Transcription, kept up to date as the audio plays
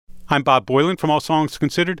I'm Bob Boylan from All Songs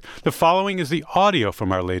Considered. The following is the audio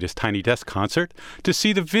from our latest Tiny Desk concert. To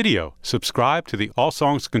see the video, subscribe to the All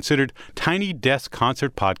Songs Considered Tiny Desk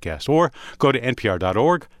Concert podcast or go to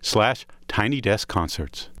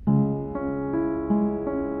npr.org/tinydeskconcerts.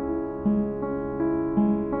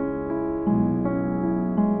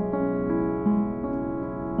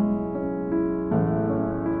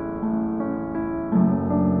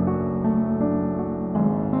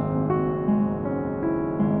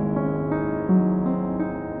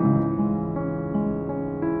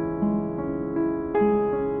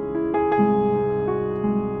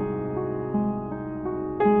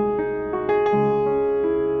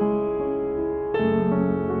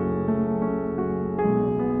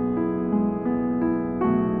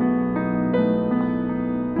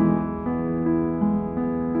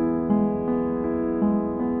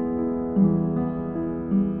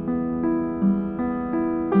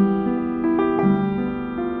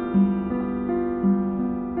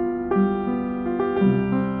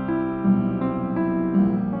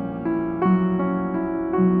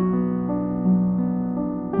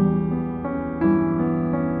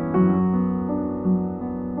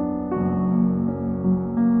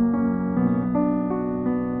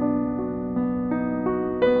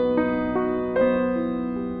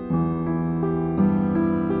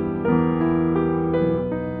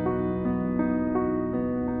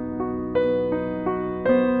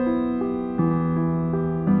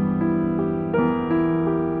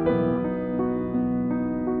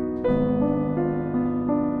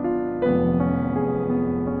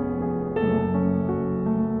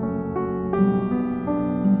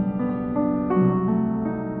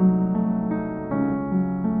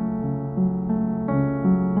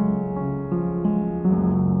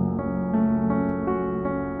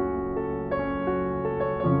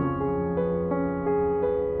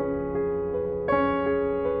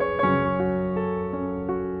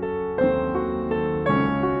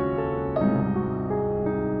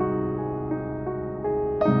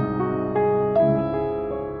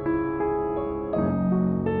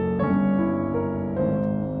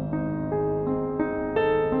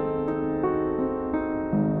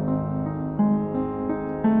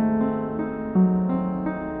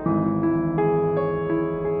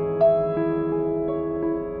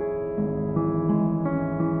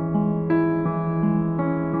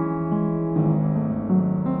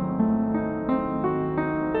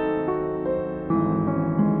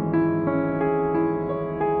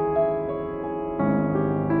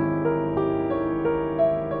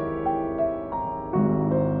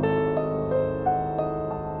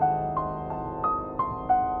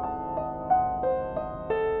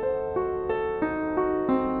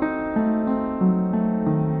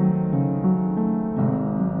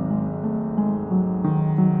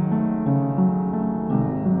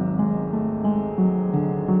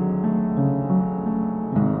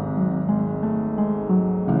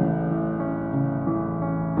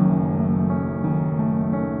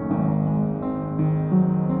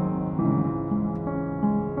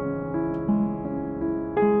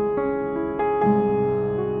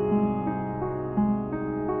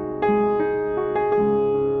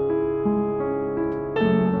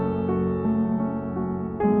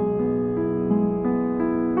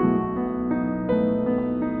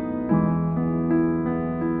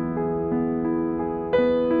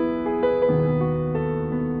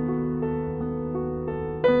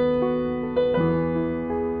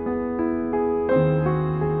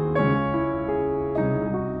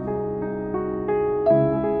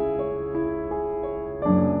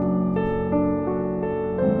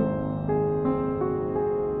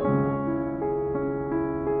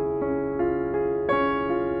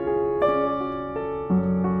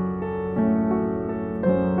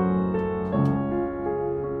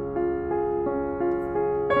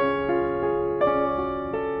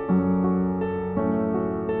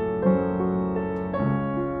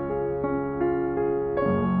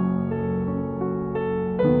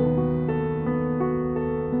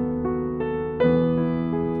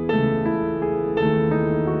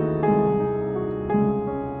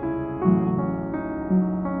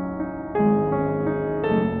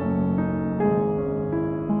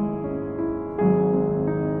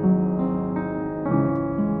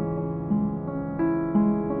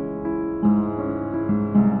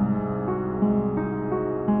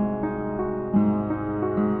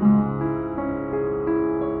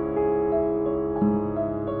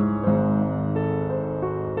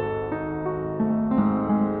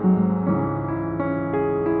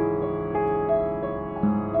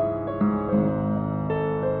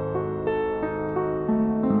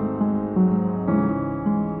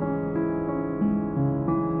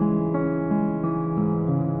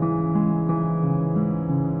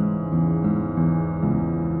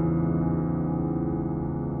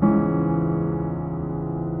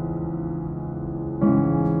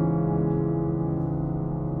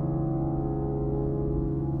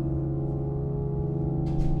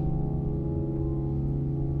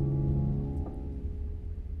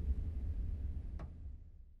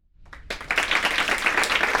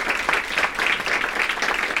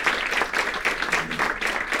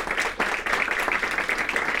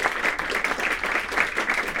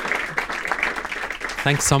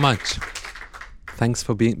 Thanks so much. Thanks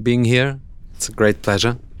for being here. It's a great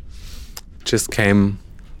pleasure. Just came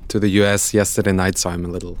to the US yesterday night, so I'm a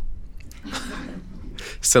little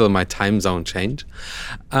still in my time zone change.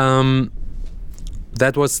 That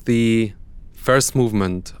was the first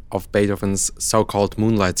movement of Beethoven's so-called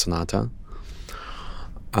Moonlight Sonata.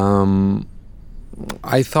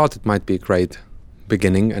 I thought it might be a great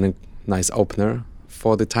beginning and a nice opener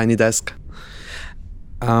for the tiny desk.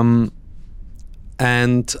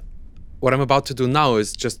 And what I'm about to do now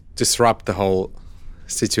is just disrupt the whole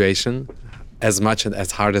situation as much and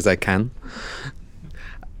as hard as I can.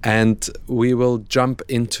 And we will jump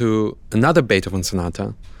into another Beethoven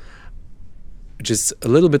sonata, which is a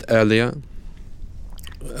little bit earlier,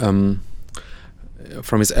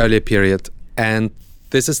 from his earlier period. And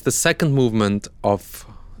this is the second movement of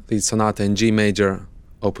the sonata in G major,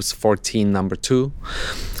 opus 14, number 2.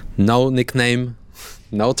 No nickname,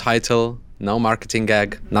 no title, no marketing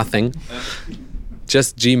gag, nothing.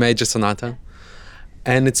 Just G major sonata.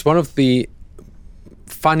 And it's one of the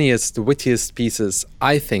funniest, wittiest pieces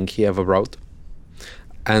I think he ever wrote.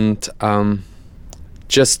 And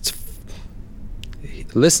just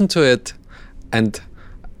listen to it, and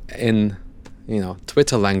in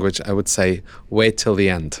Twitter language, I would say, wait till the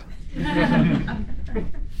end.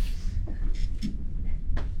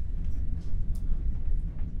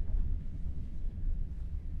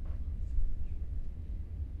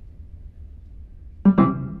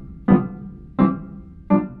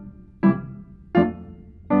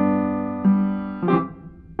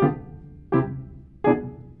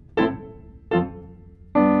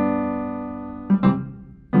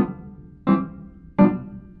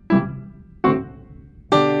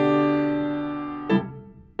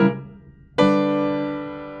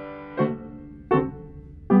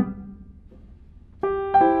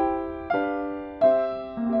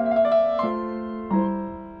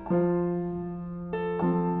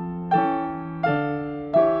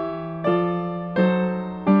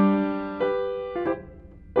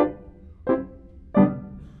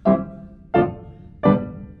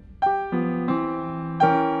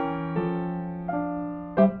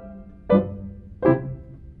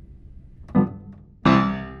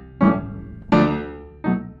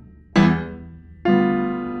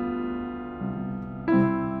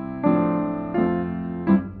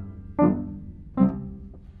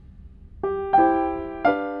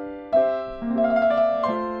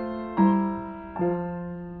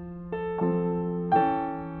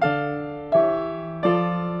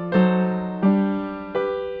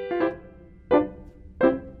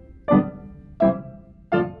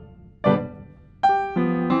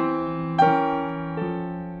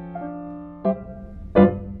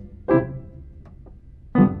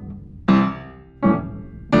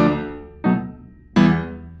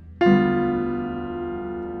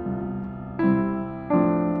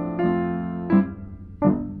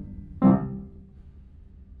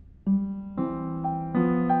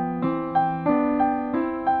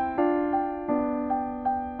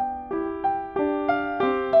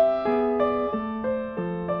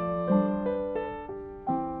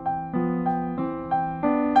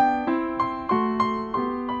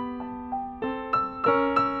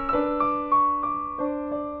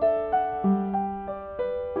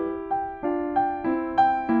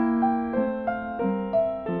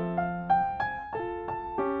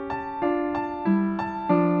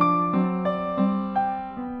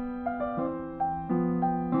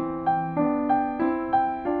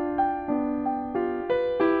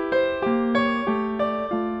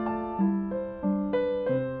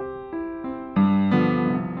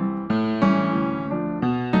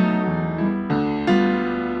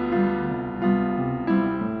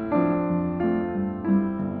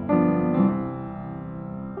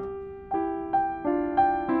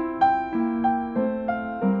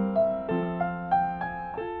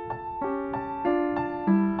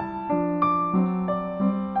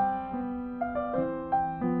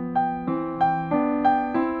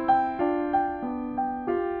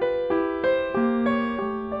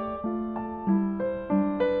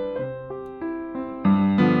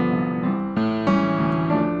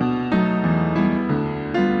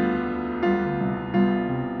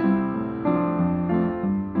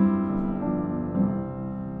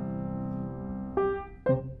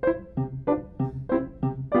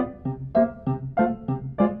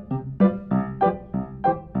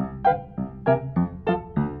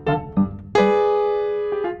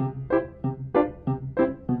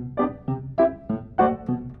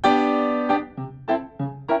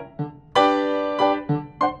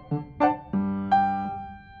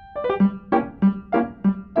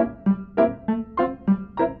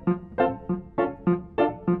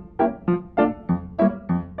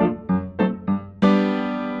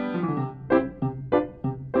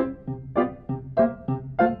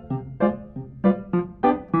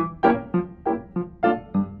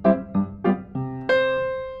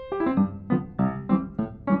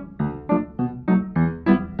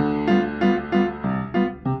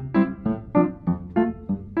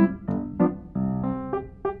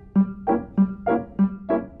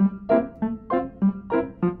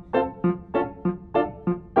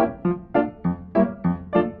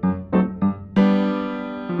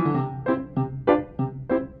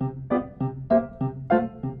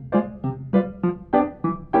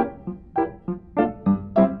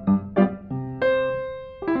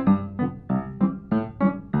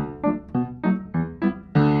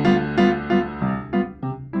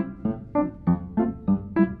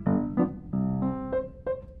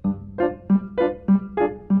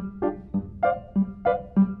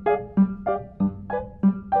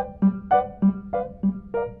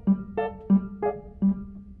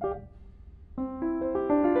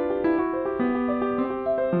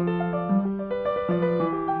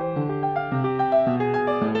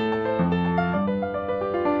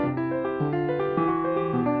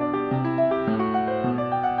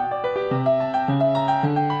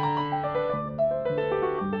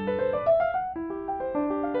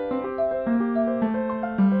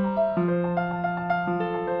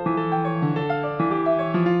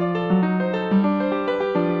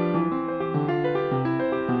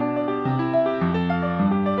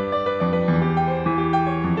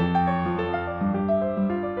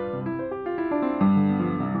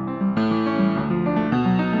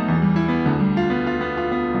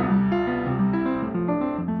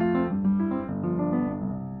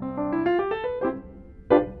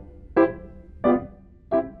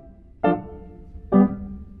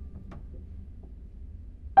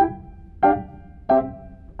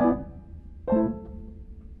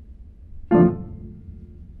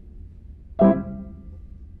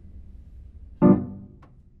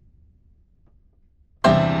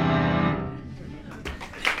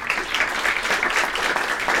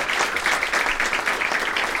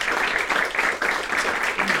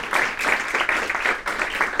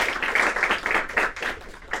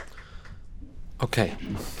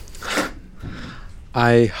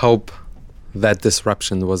 I hope that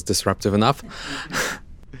disruption was disruptive enough.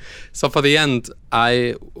 So for the end,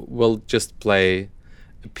 I will just play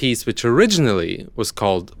a piece which originally was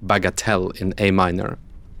called Bagatelle in A minor,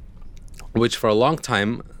 which for a long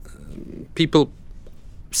time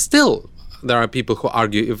there are people who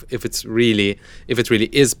argue if it really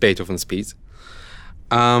is Beethoven's piece.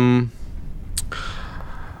 I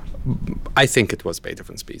think it was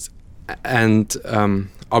Beethoven's piece, and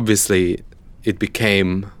obviously it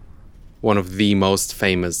became one of the most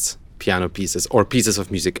famous piano pieces or pieces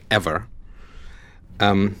of music ever.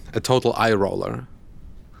 A total eye roller,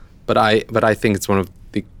 but I think it's one of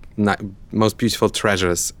the most beautiful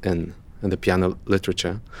treasures in the piano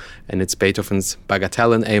literature, and it's Beethoven's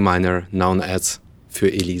Bagatelle in A minor, known as Für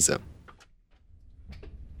Elise.